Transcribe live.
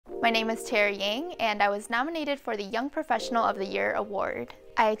My name is Tara Yang, and I was nominated for the Young Professional of the Year award.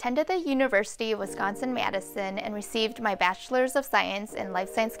 I attended the University of Wisconsin Madison and received my Bachelor's of Science in Life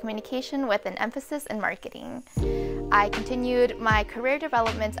Science Communication with an emphasis in marketing. I continued my career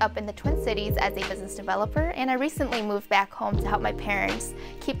development up in the Twin Cities as a business developer, and I recently moved back home to help my parents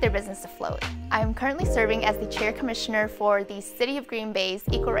keep their business afloat. I'm currently serving as the Chair Commissioner for the City of Green Bay's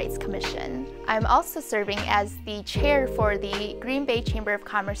Equal Rights Commission. I'm also serving as the Chair for the Green Bay Chamber of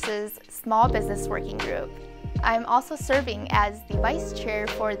Commerce's Small Business Working Group. I'm also serving as the Vice Chair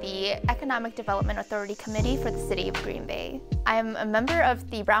for the Economic Development Authority Committee for the City of Green Bay. I'm a member of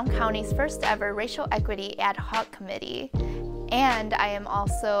the Brown County's first ever Racial Equity Ad Hoc Committee, and I am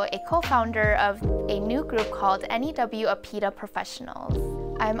also a co-founder of a new group called NEW APITA Professionals.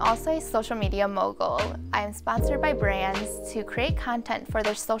 I'm also a social media mogul. I am sponsored by brands to create content for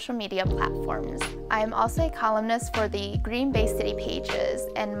their social media platforms. I am also a columnist for the Green Bay City Pages,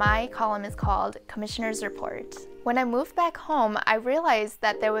 and my column is called Commissioner's Report. When I moved back home, I realized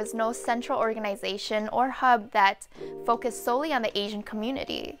that there was no central organization or hub that focused solely on the Asian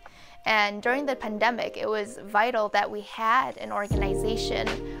community. And during the pandemic, it was vital that we had an organization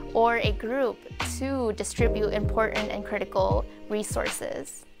or a group to distribute important and critical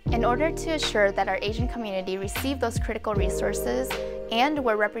resources. In order to assure that our Asian community received those critical resources and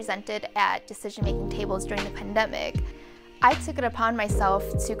were represented at decision-making tables during the pandemic, I took it upon myself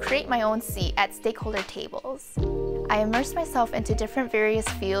to create my own seat at stakeholder tables. I immersed myself into different various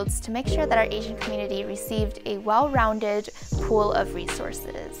fields to make sure that our Asian community received a well-rounded pool of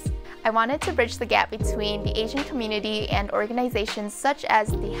resources. I wanted to bridge the gap between the Asian community and organizations such as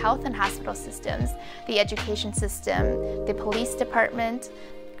the health and hospital systems, the education system, the police department,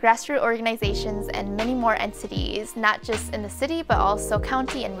 grassroots organizations, and many more entities, not just in the city, but also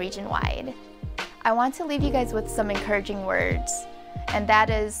county and region-wide. I want to leave you guys with some encouraging words, and that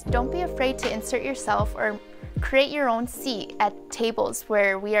is, don't be afraid to insert yourself or create your own seat at tables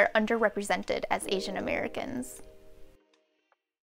where we are underrepresented as Asian Americans.